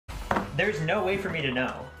There's no way for me to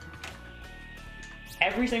know.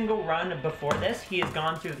 Every single run before this, he's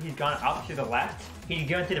gone up to the left. He's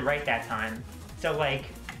going to the right that time. So like,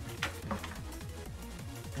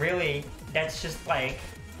 really, that's just like,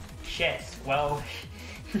 shit. Well,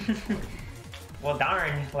 well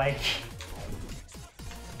darn, like,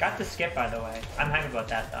 got the skip by the way. I'm happy about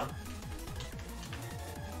that though.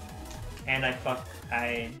 And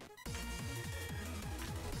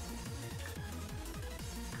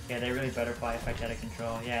yeah, they really butterfly effect out of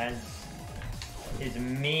control. Yeah, it's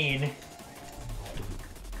mean.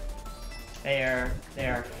 They are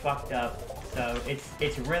fucked up. So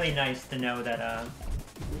it's really nice to know that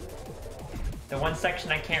the one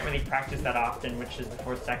section I can't really practice that often, which is the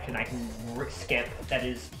fourth section, I can skip. That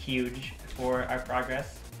is huge for our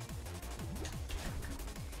progress.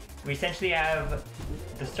 We essentially have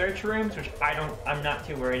the search rooms, which I'm not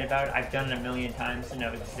too worried about. I've done it a million times to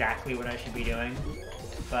know exactly what I should be doing.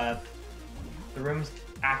 But the rooms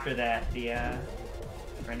after that, the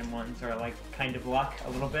random ones, are like kind of luck a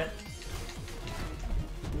little bit.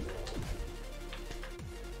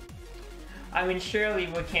 I mean, surely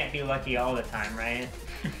we can't be lucky all the time, right?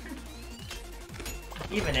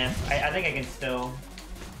 Even if, I think I can still...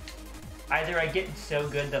 Either I get so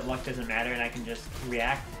good that luck doesn't matter and I can just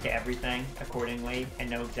react to everything accordingly and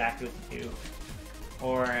know exactly what to do.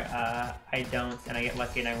 Or I don't and I get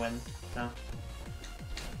lucky and I win, so...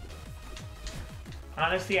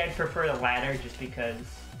 Honestly, I'd prefer the latter just because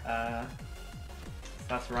it's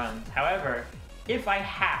less runs. However, if I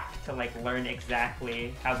have to like learn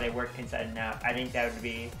exactly how they work inside and out, I think that'd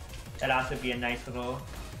also be a nice little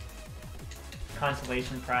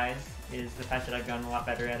consolation prize, is the fact that I've gotten a lot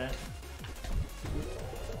better at it.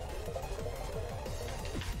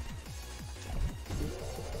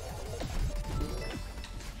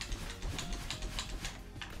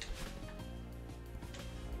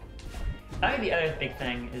 I think the other big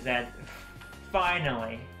thing is that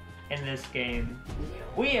finally in this game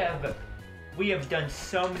we have done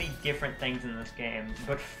so many different things in this game,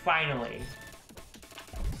 but finally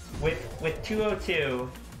with 202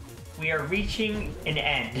 we are reaching an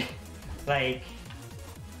end. Like,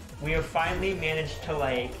 we have finally managed to,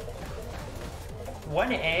 like,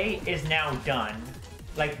 1A is now done.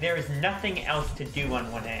 Like, there is nothing else to do on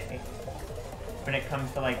 1A when it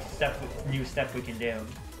comes to, like, new stuff we can do.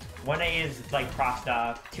 1A is, like, crossed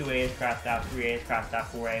off, 2A is crossed off, 3A is crossed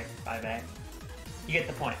off, 4A, 5A. You get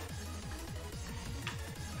the point.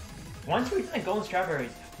 Once we've done the Golden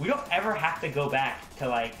Strawberries, we don't ever have to go back to,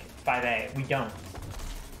 like, 5A. We don't.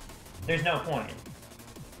 There's no point.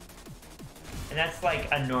 And that's,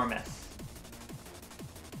 like, enormous.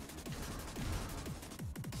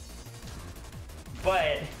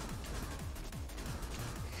 But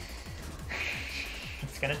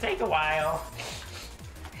it's gonna take a while.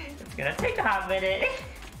 It's gonna take a hot minute.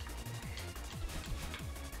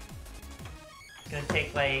 It's gonna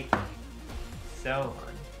take, like, so long.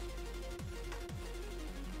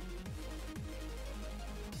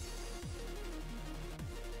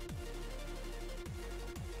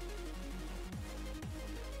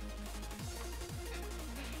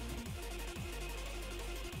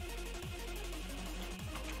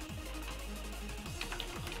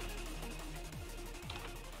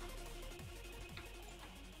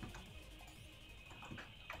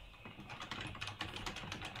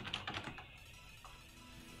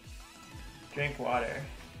 Drink water.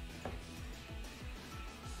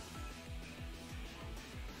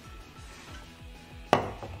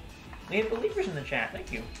 We have believers in the chat,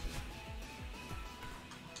 thank you.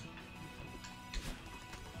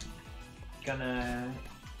 Gonna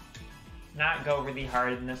not go really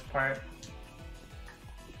hard in this part.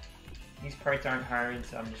 These parts aren't hard,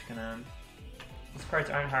 so I'm just gonna... These parts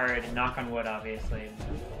aren't hard, knock on wood obviously.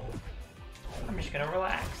 I'm just gonna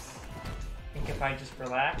relax. I think if I just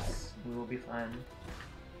relax, we will be fine.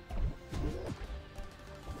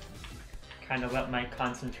 Kind of let my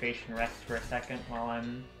concentration rest for a second while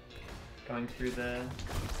I'm going through the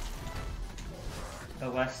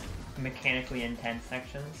less mechanically intense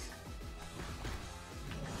sections.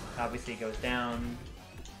 Obviously it goes down.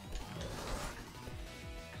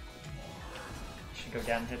 Should go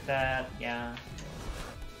down and hit that, yeah.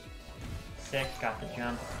 Sick, got the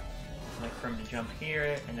jump. Wait for him to jump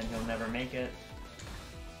here, and then he'll never make it.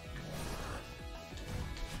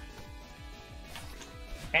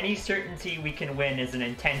 Any certainty we can win is an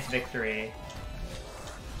intense victory.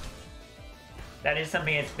 That is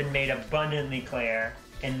something that's been made abundantly clear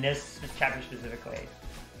in this chapter specifically.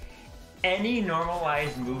 Any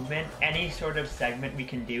normalized movement, any sort of segment we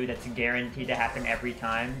can do that's guaranteed to happen every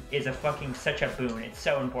time is a fucking such a boon. It's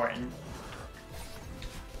so important.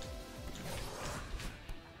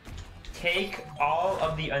 take all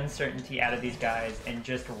of the uncertainty out of these guys and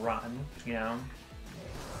just run, you know?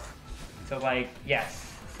 So like,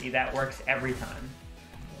 yes, see, that works every time.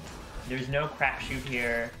 There's no crapshoot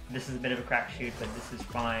here. This is a bit of a crapshoot, but this is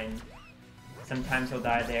fine. Sometimes he'll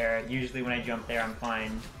die there. Usually when I jump there, I'm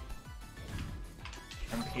fine.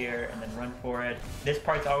 Jump here and then run for it. This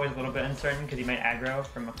part's always a little bit uncertain because he might aggro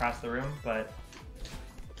from across the room, but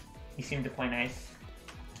he seemed to play nice.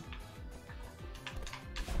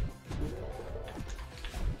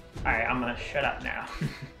 Alright, I'm gonna shut up now.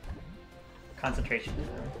 Concentration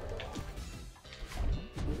time.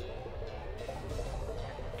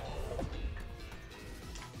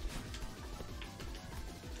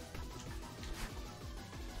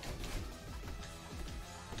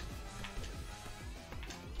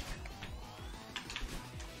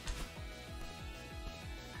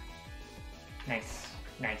 Nice,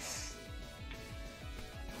 nice.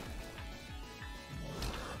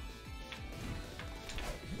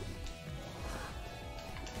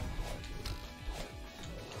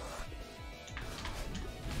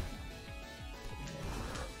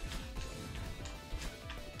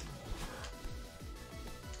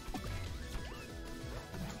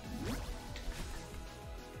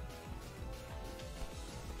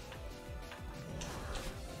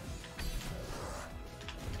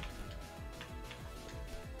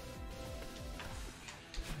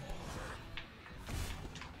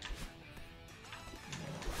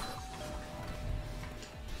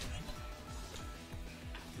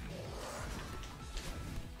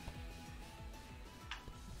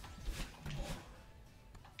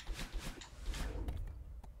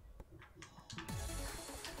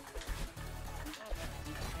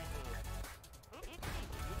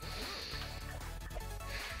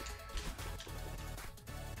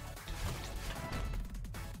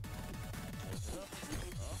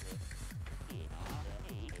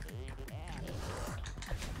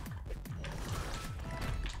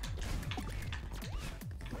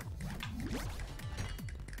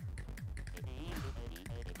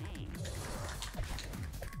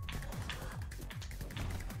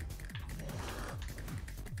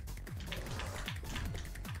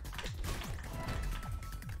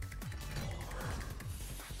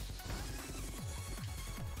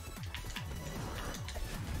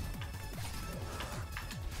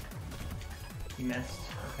 He missed.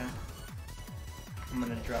 Okay. I'm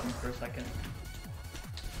gonna drop him for a second.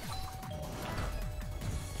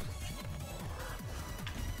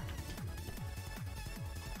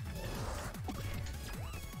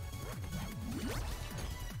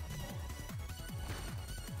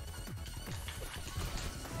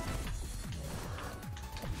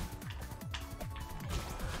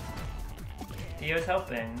 Theo's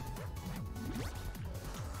helping.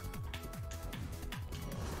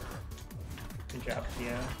 Good job,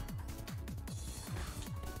 Theo.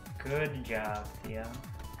 Good job, Theo.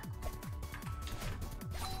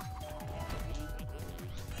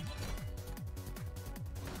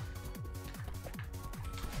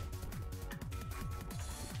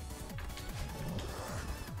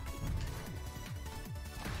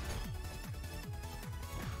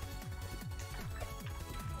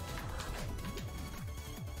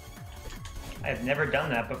 I've never done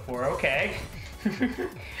that before. Okay.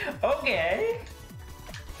 Okay.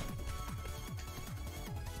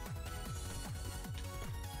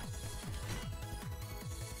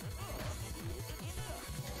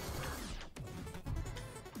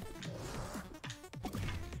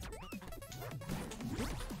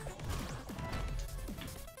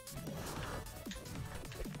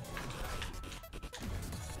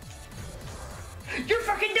 You're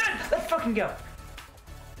fucking done! Let's fucking go!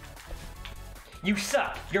 You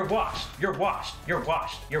suck! You're washed! You're washed! You're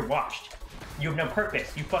washed! You're washed! You have no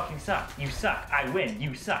purpose! You fucking suck! You suck! I win!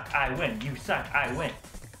 You suck! I win! You suck! I win!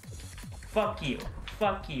 Fuck you!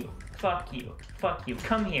 Fuck you! Fuck you! Fuck you!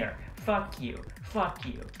 Come here! Fuck you! Fuck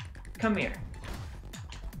you! Come here!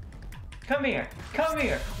 Come here! Come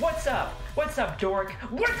here! What's up? What's up, dork?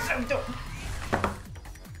 What's up, dork?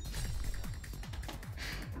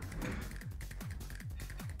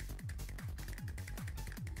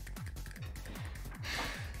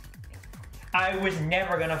 I was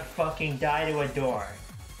never gonna fucking die to a door.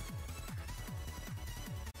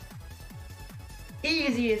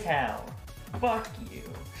 Easy as hell. Fuck you.